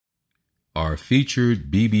Our featured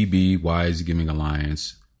BBB Wise Giving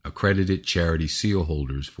Alliance accredited charity seal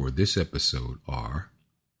holders for this episode are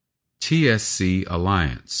TSC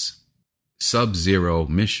Alliance, Sub-Zero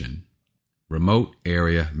Mission, Remote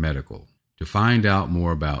Area Medical. To find out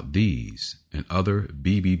more about these and other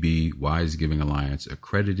BBB Wise Giving Alliance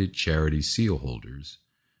accredited charity seal holders,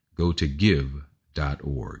 go to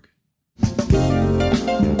give.org.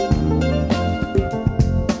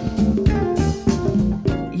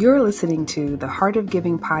 You're listening to the Heart of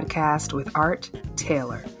Giving podcast with Art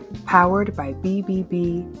Taylor, powered by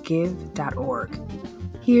bbbgive.org.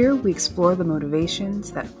 Here we explore the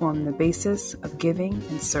motivations that form the basis of giving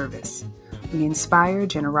and service. We inspire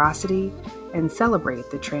generosity and celebrate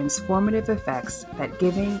the transformative effects that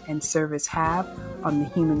giving and service have on the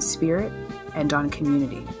human spirit and on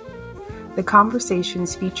community. The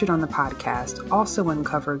conversations featured on the podcast also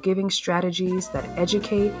uncover giving strategies that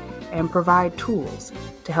educate and provide tools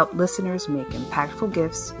to help listeners make impactful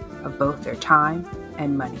gifts of both their time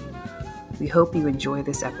and money. We hope you enjoy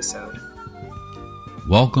this episode.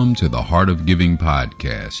 Welcome to the Heart of Giving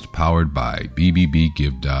podcast, powered by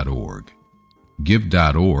bbbgive.org.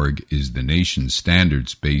 Give.org is the nation's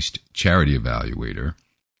standards-based charity evaluator,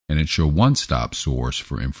 and it's your one-stop source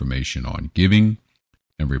for information on giving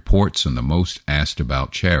and reports on the most asked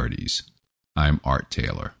about charities. I'm Art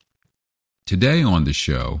Taylor. Today on the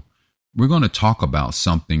show, we're going to talk about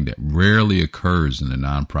something that rarely occurs in the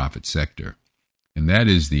nonprofit sector, and that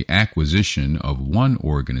is the acquisition of one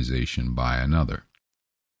organization by another.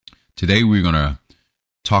 Today, we're going to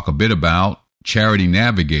talk a bit about Charity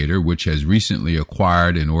Navigator, which has recently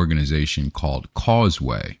acquired an organization called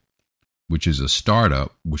Causeway, which was a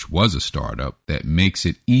startup that makes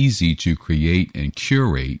it easy to create and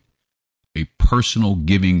curate a personal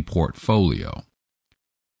giving portfolio.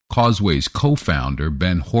 Causeway's co-founder,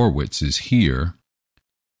 Ben Horowitz, is here,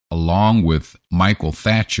 along with Michael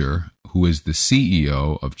Thatcher, who is the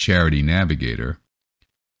CEO of Charity Navigator,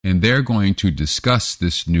 and they're going to discuss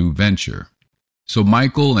this new venture. So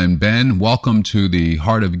Michael and Ben, welcome to the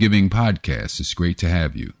Heart of Giving podcast. It's great to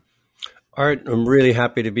have you. Art, I'm really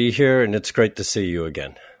happy to be here, and it's great to see you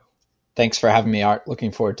again. Thanks for having me, Art.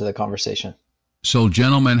 Looking forward to the conversation. So,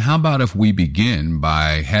 gentlemen, how about if we begin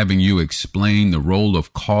by having you explain the role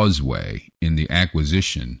of Causeway in the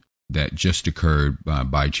acquisition that just occurred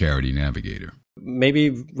by Charity Navigator? Maybe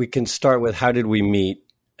we can start with how did we meet?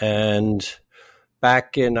 And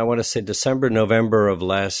back in, I want to say, December, November of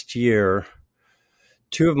last year,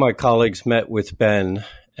 two of my colleagues met with Ben.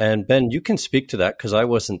 And Ben, you can speak to that because I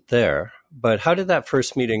wasn't there. But how did that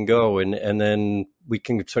first meeting go? And then we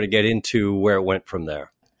can sort of get into where it went from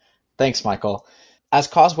there. Thanks, Michael. As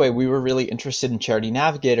Causeway, we were really interested in Charity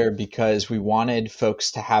Navigator because we wanted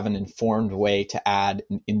folks to have an informed way to add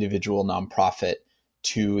an individual nonprofit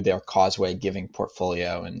to their Causeway giving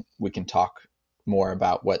portfolio. And we can talk more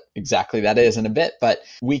about what exactly that is in a bit. But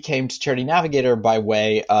we came to Charity Navigator by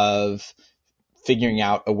way of figuring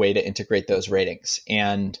out a way to integrate those ratings.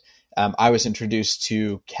 And I was introduced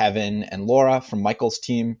to Kevin and Laura from Michael's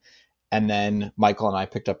team. And then Michael and I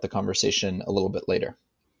picked up the conversation a little bit later.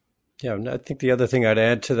 Yeah, I think the other thing I'd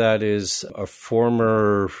add to that is a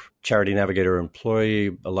former Charity Navigator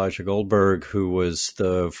employee, Elijah Goldberg, who was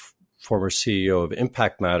the former CEO of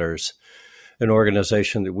Impact Matters, an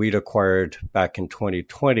organization that we'd acquired back in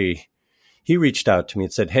 2020. He reached out to me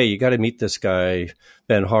and said, hey, you got to meet this guy,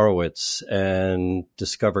 Ben Horowitz, and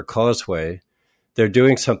discover Causeway. They're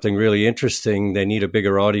doing something really interesting. They need a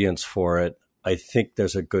bigger audience for it. I think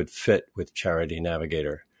there's a good fit with Charity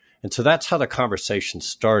Navigator. And so that's how the conversation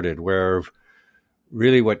started, where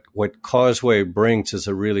really what Causeway brings is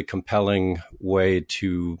a really compelling way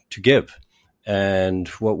to give. And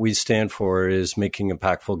what we stand for is making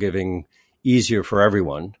impactful giving easier for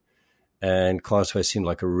everyone. And Causeway seemed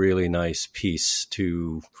like a really nice piece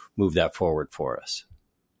to move that forward for us.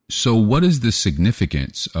 So what is the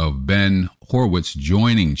significance of Ben Horowitz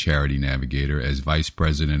joining Charity Navigator as Vice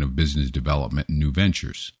President of Business Development and New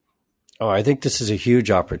Ventures? Oh, I think this is a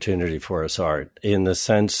huge opportunity for us, Art, in the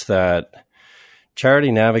sense that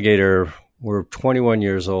Charity Navigator, we're 21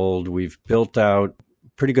 years old. We've built out a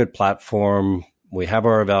pretty good platform. We have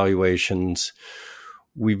our evaluations.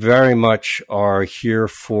 We very much are here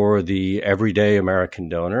for the everyday American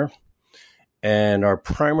donor. And our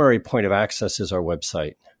primary point of access is our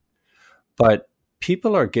website. But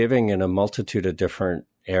people are giving in a multitude of different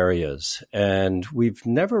areas. And we've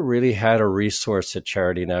never really had a resource at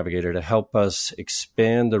Charity Navigator to help us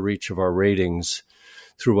expand the reach of our ratings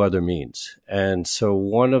through other means. And so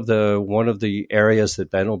one of the areas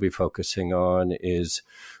that Ben will be focusing on is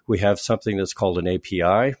we have something that's called an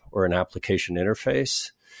API, or an application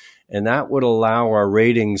interface. And that would allow our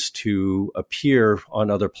ratings to appear on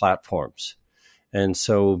other platforms. And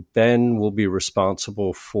so Ben will be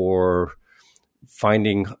responsible for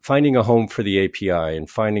finding a home for the API and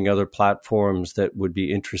finding other platforms that would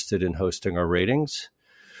be interested in hosting our ratings.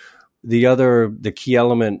 The key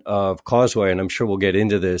element of Causeway, and I'm sure we'll get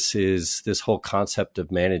into this, is this whole concept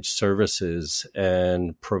of managed services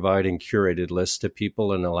and providing curated lists to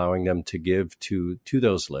people and allowing them to give to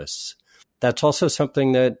those lists. That's also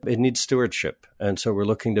something that it needs stewardship. And so we're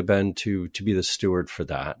looking to Ben to be the steward for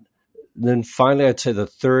that. Then finally, I'd say the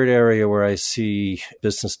third area where I see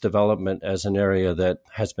business development as an area that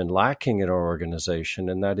has been lacking in our organization,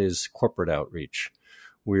 and that is corporate outreach.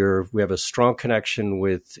 We have a strong connection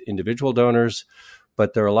with individual donors,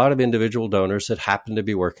 but there are a lot of individual donors that happen to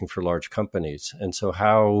be working for large companies. And so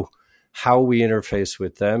how we interface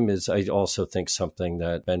with them is, I also think, something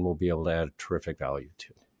that Ben will be able to add terrific value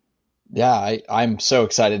to. Yeah, I'm so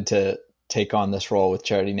excited to take on this role with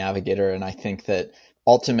Charity Navigator. And I think that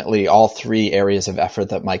ultimately all three areas of effort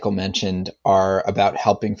that Michael mentioned are about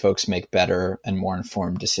helping folks make better and more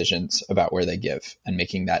informed decisions about where they give and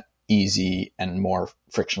making that easy and more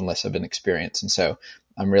frictionless of an experience. And so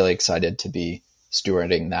I'm really excited to be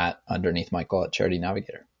stewarding that underneath Michael at Charity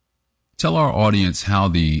Navigator. Tell our audience how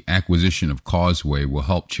the acquisition of Causeway will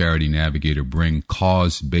help Charity Navigator bring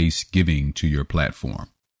cause-based giving to your platform.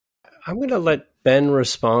 I'm going to let Ben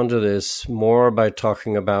respond to this more by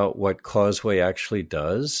talking about what Causeway actually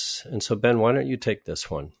does. And so, Ben, why don't you take this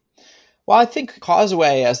one? Well, I think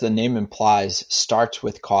Causeway, as the name implies, starts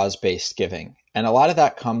with cause-based giving. And a lot of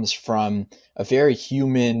that comes from a very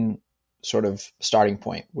human sort of starting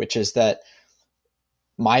point, which is that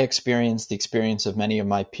my experience, the experience of many of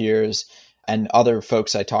my peers and other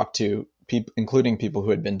folks I talked to, including people who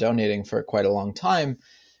had been donating for quite a long time,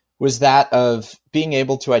 was that of being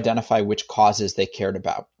able to identify which causes they cared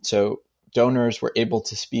about. So donors were able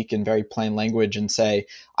to speak in very plain language and say,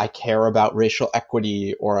 I care about racial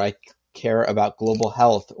equity, or I care about global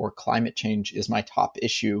health, or climate change is my top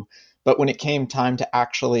issue. But when it came time to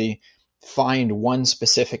actually find one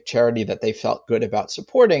specific charity that they felt good about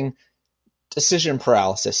supporting, decision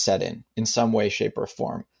paralysis set in some way, shape, or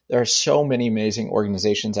form. There are so many amazing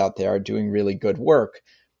organizations out there doing really good work.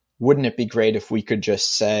 Wouldn't it be great if we could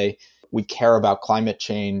just say, we care about climate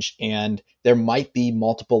change, and there might be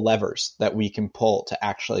multiple levers that we can pull to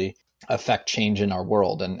actually affect change in our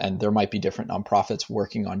world. And there might be different nonprofits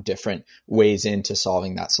working on different ways into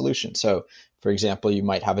solving that solution. So, for example, you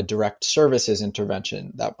might have a direct services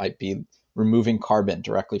intervention that might be removing carbon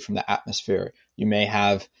directly from the atmosphere. You may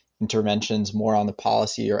have interventions more on the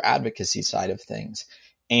policy or advocacy side of things.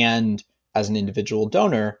 And as an individual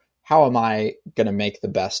donor, how am I going to make the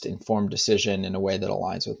best informed decision in a way that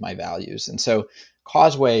aligns with my values? And so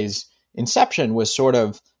Causeway's inception was sort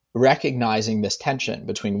of recognizing this tension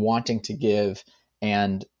between wanting to give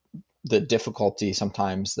and the difficulty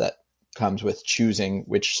sometimes that comes with choosing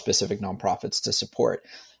which specific nonprofits to support.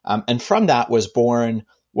 And from that was born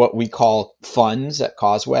what we call funds at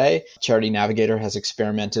Causeway. Charity Navigator has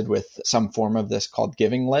experimented with some form of this called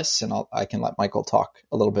giving lists, and I can let Michael talk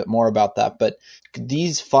a little bit more about that. But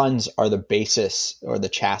these funds are the basis or the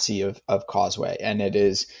chassis of Causeway, and it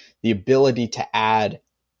is the ability to add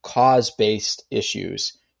cause-based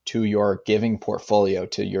issues to your giving portfolio,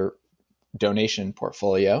 to your donation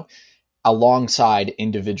portfolio, alongside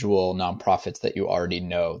individual nonprofits that you already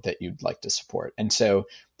know that you'd like to support. And so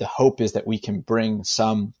the hope is that we can bring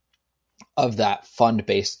some of that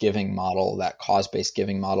fund-based giving model, that cause-based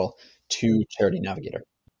giving model, to Charity Navigator.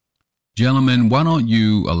 Gentlemen, why don't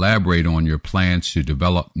you elaborate on your plans to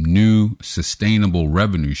develop new sustainable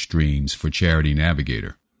revenue streams for Charity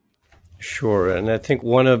Navigator? Sure. And I think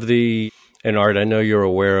and Art, I know you're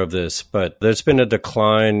aware of this, but there's been a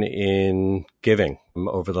decline in giving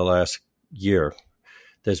over the last year.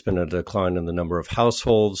 There's been a decline in the number of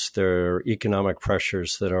households. There are economic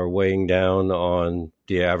pressures that are weighing down on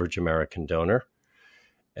the average American donor.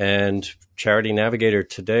 And Charity Navigator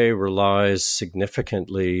today relies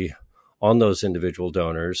significantly on those individual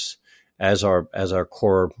donors as our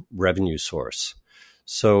core revenue source.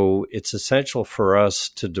 So it's essential for us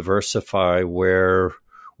to diversify where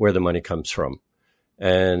the money comes from.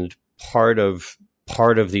 And part of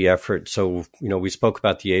the effort, so, we spoke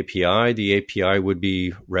about the API. The API would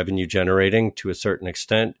be revenue generating to a certain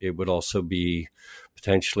extent. It would also be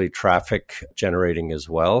potentially traffic generating as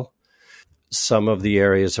well. Some of the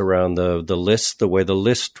areas around the list, the way the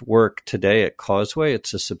list work today at Causeway,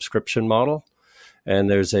 it's a subscription model. And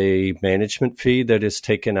there's a management fee that is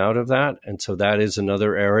taken out of that. And so that is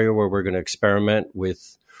another area where we're going to experiment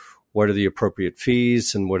with what are the appropriate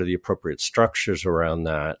fees and what are the appropriate structures around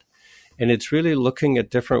that. And it's really looking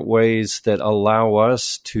at different ways that allow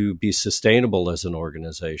us to be sustainable as an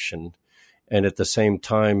organization and at the same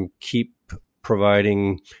time keep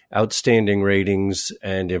providing outstanding ratings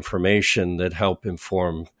and information that help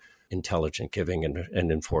inform intelligent giving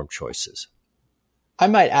and informed choices. I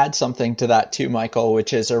might add something to that too, Michael,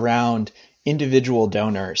 which is around individual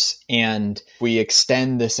donors. And we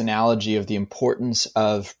extend this analogy of the importance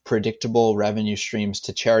of predictable revenue streams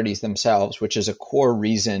to charities themselves, which is a core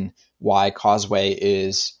reason why Causeway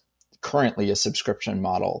is currently a subscription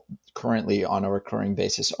model, currently on a recurring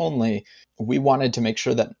basis only. We wanted to make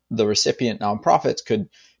sure that the recipient nonprofits could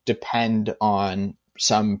depend on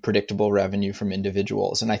some predictable revenue from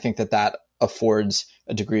individuals. And I think that affords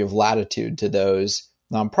a degree of latitude to those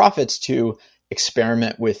nonprofits to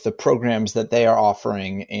experiment with the programs that they are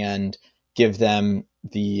offering and give them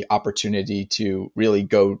the opportunity to really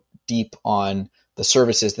go deep on the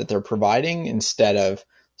services that they're providing instead of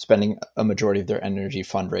spending a majority of their energy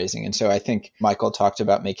fundraising. And so I think Michael talked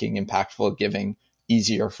about making impactful giving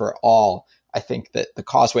easier for all. I think that the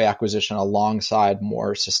Causeway acquisition alongside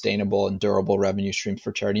more sustainable and durable revenue streams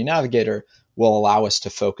for Charity Navigator will allow us to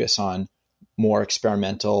focus on more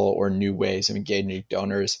experimental or new ways of engaging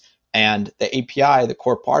donors. And the API, the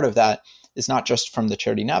core part of that, is not just from the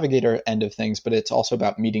Charity Navigator end of things, but it's also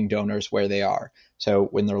about meeting donors where they are. So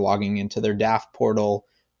when they're logging into their DAF portal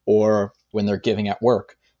or when they're giving at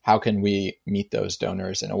work, how can we meet those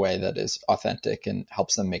donors in a way that is authentic and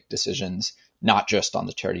helps them make decisions, not just on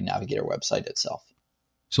the Charity Navigator website itself?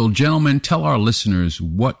 So, gentlemen, tell our listeners,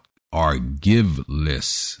 what are give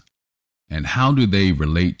lists and how do they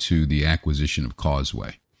relate to the acquisition of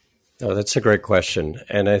Causeway? Oh, that's a great question.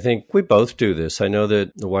 And I think we both do this. I know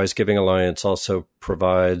that the Wise Giving Alliance also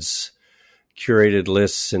provides curated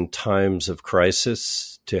lists in times of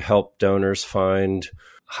crisis to help donors find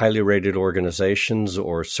highly rated organizations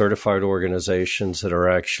or certified organizations that are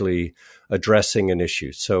actually addressing an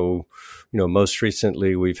issue. So, most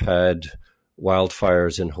recently we've had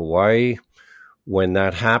wildfires in Hawaii. When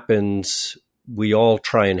that happens, we all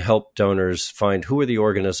try and help donors find who are the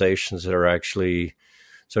organizations that are actually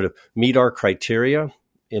sort of meet our criteria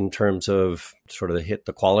in terms of sort of hit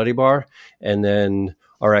the quality bar, and then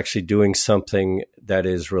are actually doing something that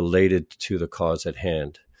is related to the cause at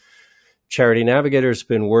hand. Charity Navigator has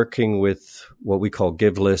been working with what we call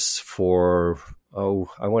give lists for,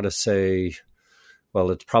 I want to say,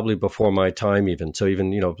 well, it's probably before my time even. So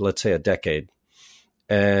even, let's say a decade.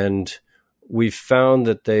 And we've found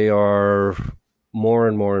that they are more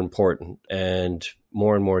and more important and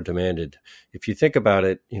more demanded. If you think about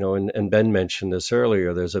it, and Ben mentioned this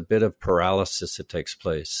earlier, there's a bit of paralysis that takes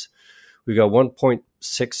place. We've got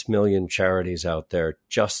 1.6 million charities out there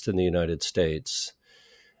just in the United States.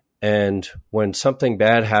 And when something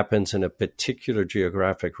bad happens in a particular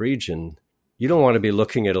geographic region, you don't want to be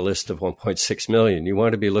looking at a list of 1.6 million. You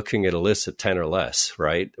want to be looking at a list of 10 or less,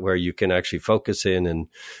 right? Where you can actually focus in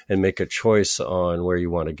and make a choice on where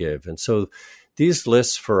you want to give. And so these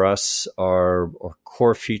lists for us are a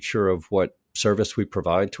core feature of what service we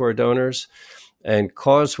provide to our donors. And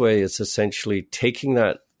Causeway is essentially taking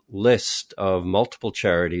that list of multiple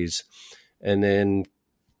charities and then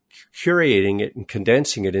curating it and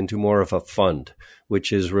condensing it into more of a fund,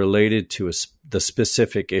 which is related to the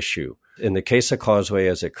specific issue. In the case of Causeway,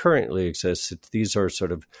 as it currently exists, these are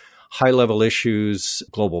sort of high-level issues,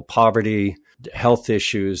 global poverty, health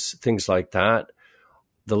issues, things like that.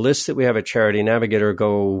 The lists that we have at Charity Navigator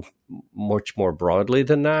go much more broadly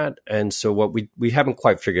than that. And so what we haven't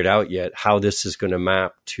quite figured out yet how this is going to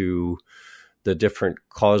map to the different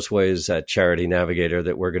causeways at Charity Navigator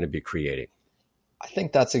that we're going to be creating. I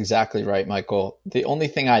think that's exactly right, Michael. The only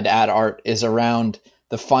thing I'd add, Art, is around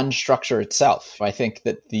the fund structure itself. I think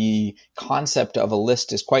that the concept of a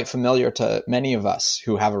list is quite familiar to many of us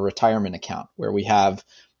who have a retirement account, where we have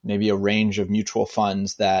maybe a range of mutual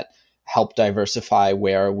funds that help diversify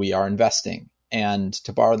where we are investing. And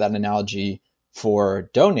to borrow that analogy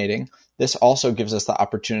for donating, this also gives us the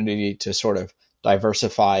opportunity to sort of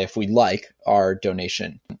diversify, if we like, our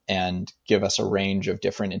donation and give us a range of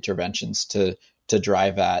different interventions to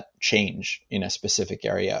drive at change in a specific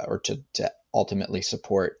area or to ultimately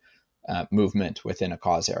support movement within a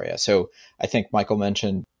cause area. So I think Michael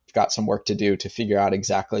mentioned we've got some work to do to figure out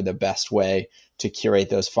exactly the best way to curate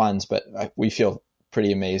those funds, but we feel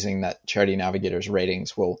pretty amazing that Charity Navigator's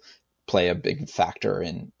ratings will play a big factor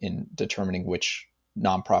in determining which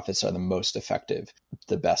nonprofits are the most effective,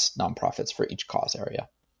 the best nonprofits for each cause area.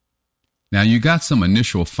 Now, you got some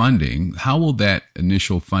initial funding. How will that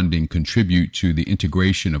initial funding contribute to the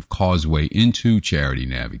integration of Causeway into Charity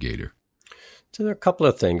Navigator? So there are a couple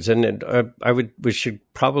of things, and we should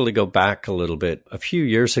probably go back a little bit. A few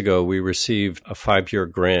years ago, we received a 5-year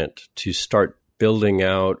grant to start building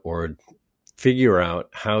out or figure out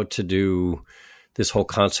how to do this whole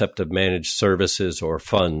concept of managed services or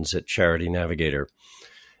funds at Charity Navigator.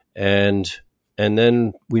 And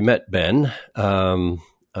then we met Ben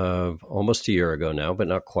almost a year ago now, but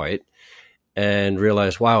not quite, and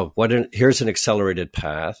realized, wow, here's an accelerated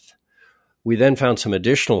path. We then found some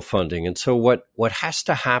additional funding. And so what has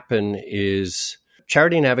to happen is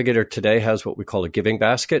Charity Navigator today has what we call a giving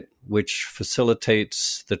basket, which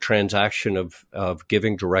facilitates the transaction of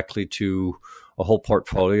giving directly to a whole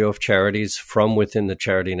portfolio of charities from within the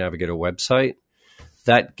Charity Navigator website.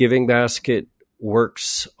 That giving basket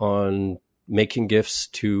works on making gifts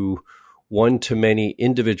to one-to-many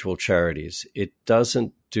individual charities. It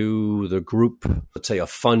doesn't do the group, let's say a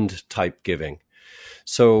fund type giving.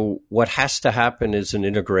 So what has to happen is an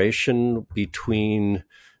integration between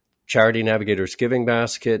Charity Navigator's giving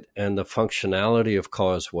basket and the functionality of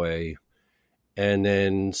Causeway, and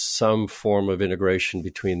then some form of integration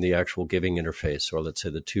between the actual giving interface, or let's say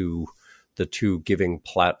the two giving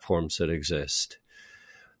platforms that exist.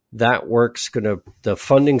 The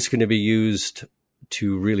funding's going to be used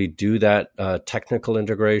to really do that technical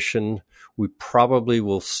integration. We probably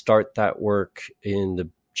will start that work in the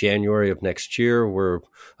January of next year. We're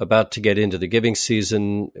about to get into the giving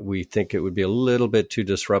season. We think it would be a little bit too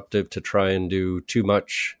disruptive to try and do too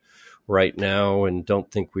much right now, and don't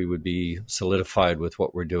think we would be solidified with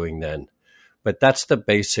what we're doing then. But that's the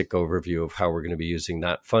basic overview of how we're going to be using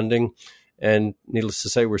that funding. And needless to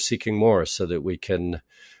say, we're seeking more so that we can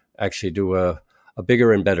actually do a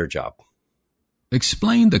bigger and better job.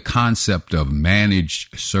 Explain the concept of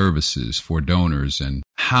managed services for donors and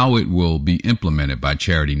how it will be implemented by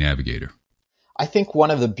Charity Navigator. I think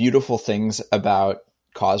one of the beautiful things about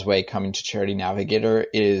Causeway coming to Charity Navigator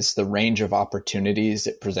is the range of opportunities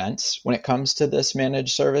it presents when it comes to this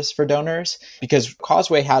managed service for donors. Because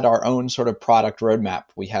Causeway had our own sort of product roadmap.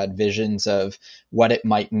 We had visions of what it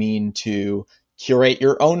might mean to curate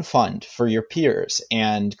your own fund for your peers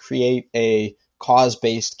and create a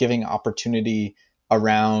cause-based giving opportunity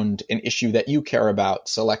around an issue that you care about,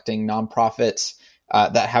 selecting nonprofits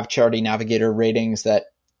that have Charity Navigator ratings that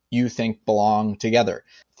you think belong together.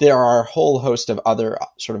 There are a whole host of other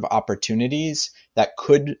sort of opportunities that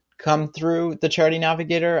could come through the Charity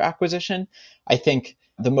Navigator acquisition. I think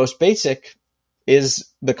the most basic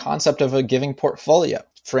is the concept of a giving portfolio,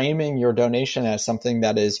 framing your donation as something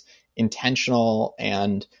that is intentional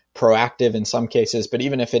and proactive in some cases, but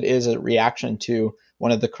even if it is a reaction to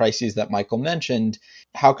one of the crises that Michael mentioned,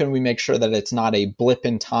 how can we make sure that it's not a blip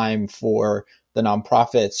in time for the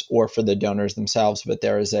nonprofits or for the donors themselves, but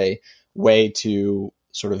there is a way to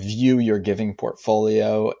sort of view your giving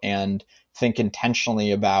portfolio and think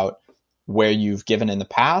intentionally about where you've given in the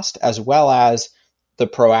past, as well as the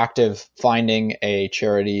proactive finding a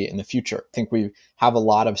charity in the future. I think we have a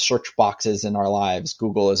lot of search boxes in our lives.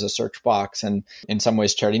 Google is a search box, and in some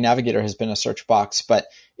ways, Charity Navigator has been a search box. But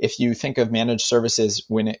if you think of managed services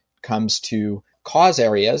when it comes to cause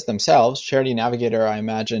areas themselves, Charity Navigator, I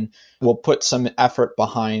imagine, will put some effort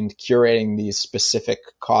behind curating these specific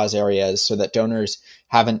cause areas so that donors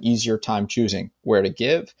have an easier time choosing where to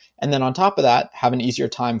give. And then on top of that, have an easier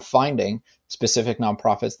time finding specific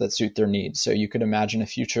nonprofits that suit their needs. So you could imagine a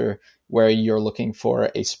future where you're looking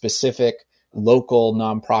for a specific local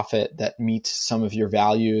nonprofit that meets some of your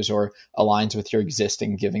values or aligns with your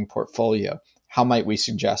existing giving portfolio. How might we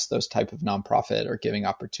suggest those type of nonprofit or giving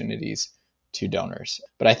opportunities to donors?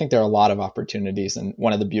 But I think there are a lot of opportunities. And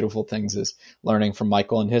one of the beautiful things is learning from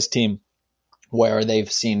Michael and his team where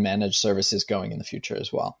they've seen managed services going in the future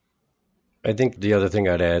as well. I think the other thing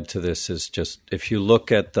I'd add to this is just if you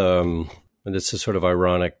look at and this is sort of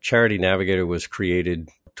ironic, Charity Navigator was created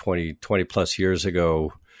 20 plus years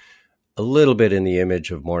ago, a little bit in the image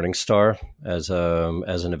of Morningstar as an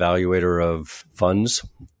evaluator of funds,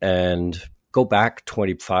 and go back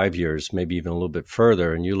 25 years, maybe even a little bit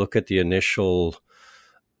further, and you look at the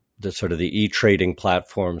sort of the e-trading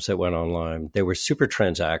platforms that went online, they were super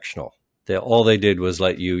transactional. All they did was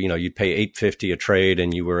let you'd pay $8.50 a trade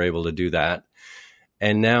and you were able to do that.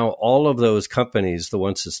 And now all of those companies, the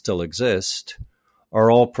ones that still exist, are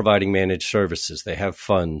all providing managed services. They have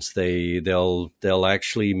funds. They'll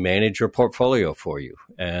actually manage your portfolio for you,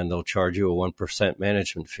 and they'll charge you a 1%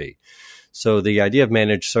 management fee. So the idea of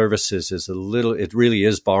managed services is it really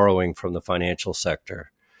is borrowing from the financial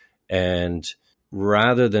sector. And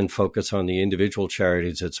rather than focus on the individual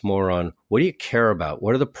charities, it's more on what do you care about?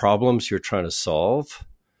 What are the problems you're trying to solve?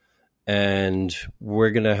 And we're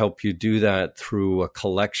going to help you do that through a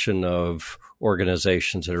collection of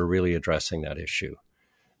organizations that are really addressing that issue.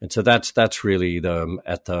 And so that's really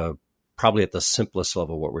probably at the simplest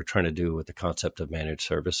level what we're trying to do with the concept of managed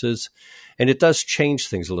services. And it does change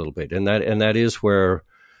things a little bit. And that is where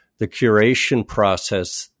the curation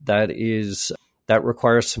process, that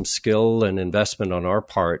requires some skill and investment on our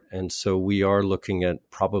part. And so we are looking at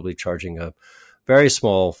probably charging a very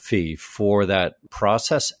small fee for that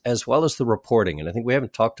process, as well as the reporting. And I think we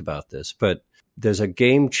haven't talked about this, but there's a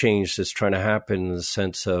game change that's trying to happen in the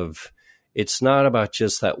sense of it's not about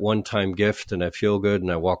just that one-time gift and I feel good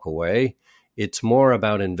and I walk away. It's more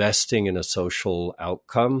about investing in a social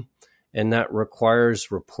outcome, and that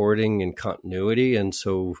requires reporting and continuity. And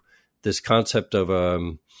so this concept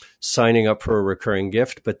of signing up for a recurring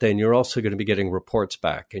gift, but then you're also going to be getting reports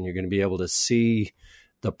back, and you're going to be able to see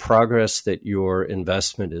the progress that your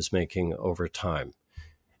investment is making over time.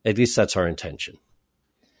 At least that's our intention.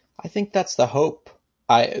 I think that's the hope.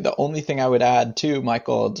 The only thing I would add too,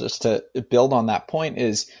 Michael, just to build on that point,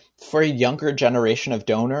 is for a younger generation of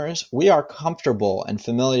donors, we are comfortable and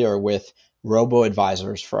familiar with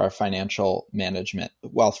robo-advisors for our financial management,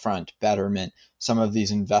 Wealthfront, Betterment, some of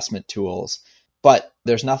these investment tools. But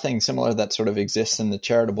there's nothing similar that sort of exists in the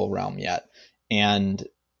charitable realm yet. And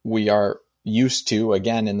we are used to,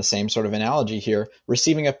 again, in the same sort of analogy here,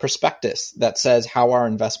 receiving a prospectus that says how our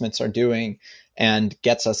investments are doing and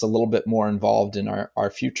gets us a little bit more involved in our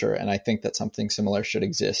future. And I think that something similar should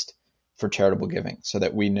exist for charitable giving so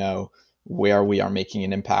that we know where we are making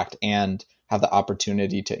an impact and have the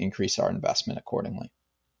opportunity to increase our investment accordingly.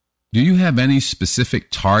 Do you have any specific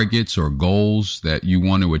targets or goals that you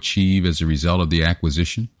want to achieve as a result of the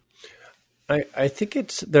acquisition? I think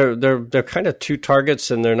they're kind of two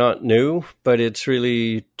targets, and they're not new, but it's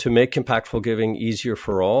really to make impactful giving easier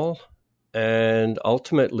for all. And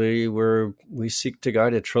ultimately, we seek to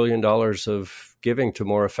guide $1 trillion of giving to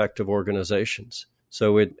more effective organizations.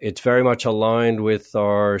 So it's very much aligned with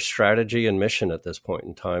our strategy and mission at this point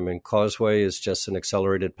in time. And Causeway is just an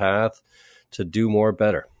accelerated path to do more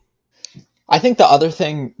better. I think the other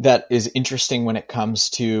thing that is interesting when it comes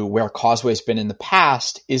to where Causeway's been in the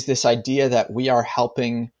past is this idea that we are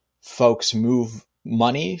helping folks move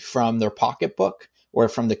money from their pocketbook or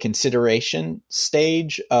from the consideration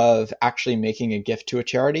stage of actually making a gift to a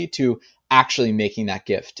charity to actually making that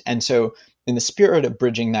gift. And so in the spirit of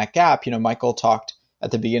bridging that gap, Michael talked at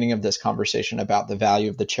the beginning of this conversation about the value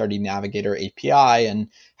of the Charity Navigator API and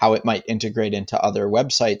how it might integrate into other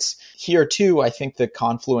websites. Here too, I think the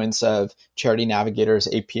confluence of Charity Navigator's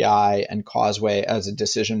API and Causeway as a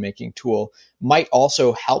decision-making tool might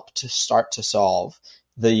also help to start to solve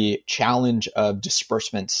the challenge of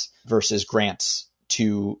disbursements versus grants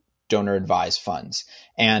to donor-advised funds.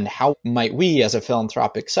 And how might we as a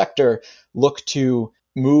philanthropic sector look to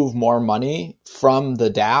move more money from the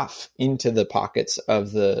DAF into the pockets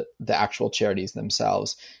of the actual charities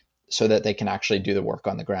themselves so that they can actually do the work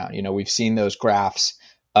on the ground. We've seen those graphs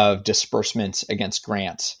of disbursements against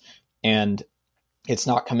grants, and it's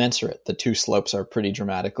not commensurate. The two slopes are pretty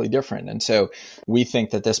dramatically different. And so we think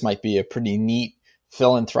that this might be a pretty neat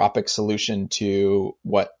philanthropic solution to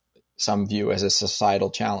what some view as a societal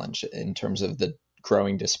challenge in terms of the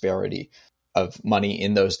growing disparity of money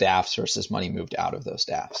in those DAFs versus money moved out of those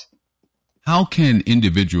DAFs. How can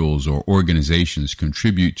individuals or organizations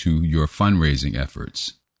contribute to your fundraising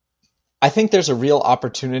efforts? I think there's a real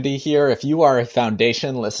opportunity here. If you are a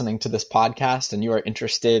foundation listening to this podcast and you are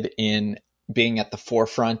interested in being at the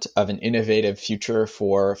forefront of an innovative future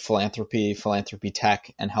for philanthropy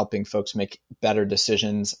tech, and helping folks make better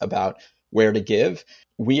decisions about where to give,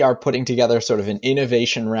 we are putting together sort of an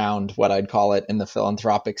innovation round, what I'd call it, in the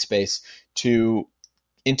philanthropic space to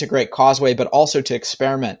integrate Causeway, but also to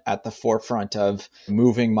experiment at the forefront of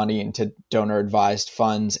moving money into donor-advised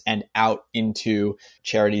funds and out into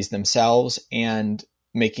charities themselves and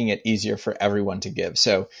making it easier for everyone to give.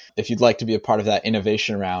 So if you'd like to be a part of that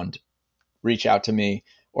innovation round, reach out to me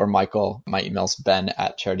or Michael. My email's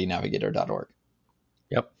ben@charitynavigator.org.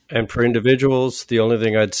 Yep. And for individuals, the only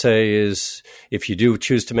thing I'd say is if you do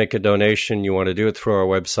choose to make a donation, you want to do it through our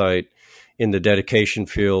website. In the dedication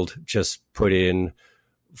field, just put in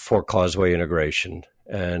for Causeway integration,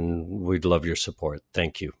 and we'd love your support.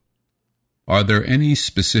 Thank you. Are there any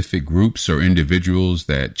specific groups or individuals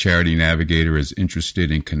that Charity Navigator is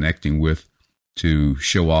interested in connecting with to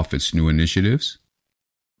show off its new initiatives?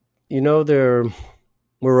 We're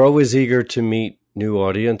always eager to meet new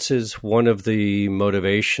audiences. One of the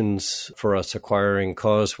motivations for us acquiring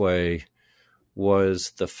Causeway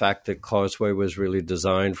was the fact that Causeway was really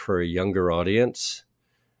designed for a younger audience.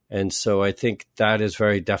 And so I think that is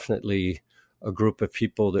very definitely a group of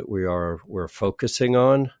people that we're focusing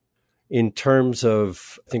on. in terms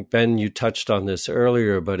of, I think, Ben, you touched on this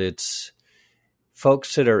earlier, but it's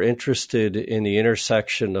folks that are interested in the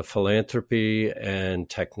intersection of philanthropy and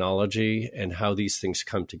technology and how these things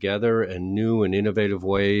come together and new and innovative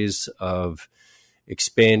ways of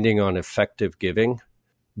expanding on effective giving.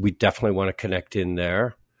 We definitely want to connect in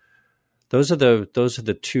there. Those are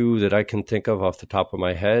the two that I can think of off the top of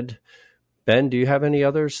my head. Ben, do you have any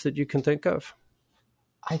others that you can think of?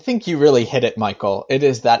 I think you really hit it, Michael. It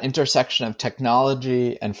is that intersection of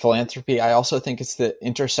technology and philanthropy. I also think it's the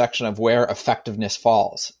intersection of where effectiveness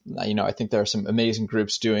falls. I think there are some amazing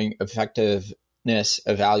groups doing effectiveness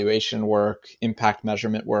evaluation work, impact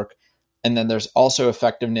measurement work. And then there's also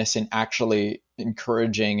effectiveness in actually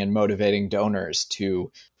encouraging and motivating donors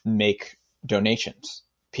to make donations,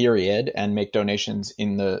 period, and make donations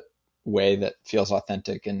in the way that feels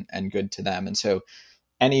authentic and good to them. And so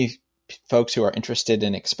any folks who are interested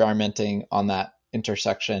in experimenting on that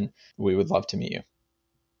intersection, we would love to meet you.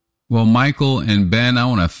 Well, Michael and Ben, I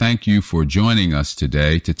want to thank you for joining us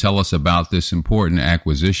today to tell us about this important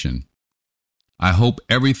acquisition. I hope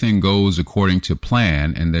everything goes according to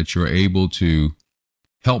plan and that you're able to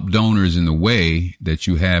help donors in the way that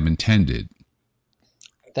you have intended.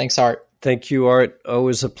 Thanks, Art. Thank you, Art.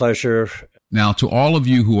 Always a pleasure. Now, to all of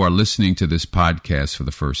you who are listening to this podcast for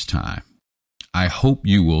the first time, I hope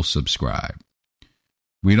you will subscribe.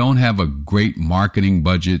 We don't have a great marketing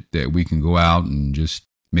budget that we can go out and just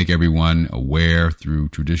make everyone aware through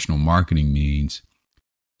traditional marketing means.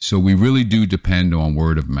 So we really do depend on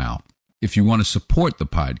word of mouth. If you want to support the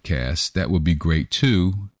podcast, that would be great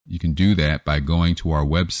too. You can do that by going to our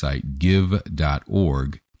website,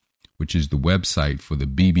 give.org, which is the website for the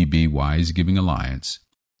BBB Wise Giving Alliance.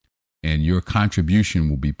 And your contribution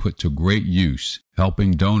will be put to great use,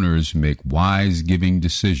 helping donors make wise giving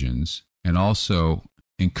decisions and also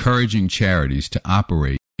encouraging charities to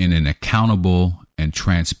operate in an accountable and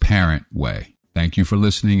transparent way. Thank you for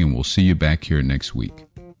listening, and we'll see you back here next week.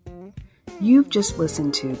 You've just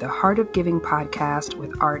listened to the Heart of Giving podcast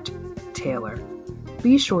with Art Taylor.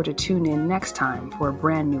 Be sure to tune in next time for a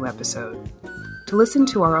brand new episode. To listen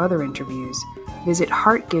to our other interviews, visit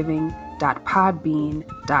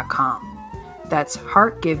heartgiving.podbean.com. That's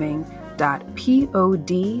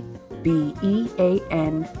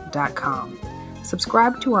heartgiving.podbean.com.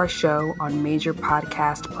 Subscribe to our show on major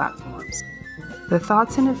podcast platforms. The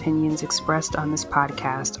thoughts and opinions expressed on this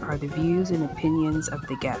podcast are the views and opinions of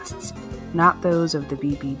the guests, not those of the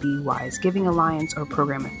BBB Wise Giving Alliance or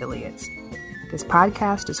program affiliates. This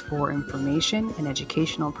podcast is for information and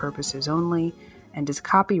educational purposes only and is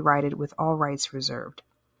copyrighted with all rights reserved.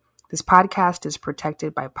 This podcast is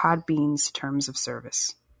protected by Podbean's terms of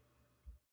service.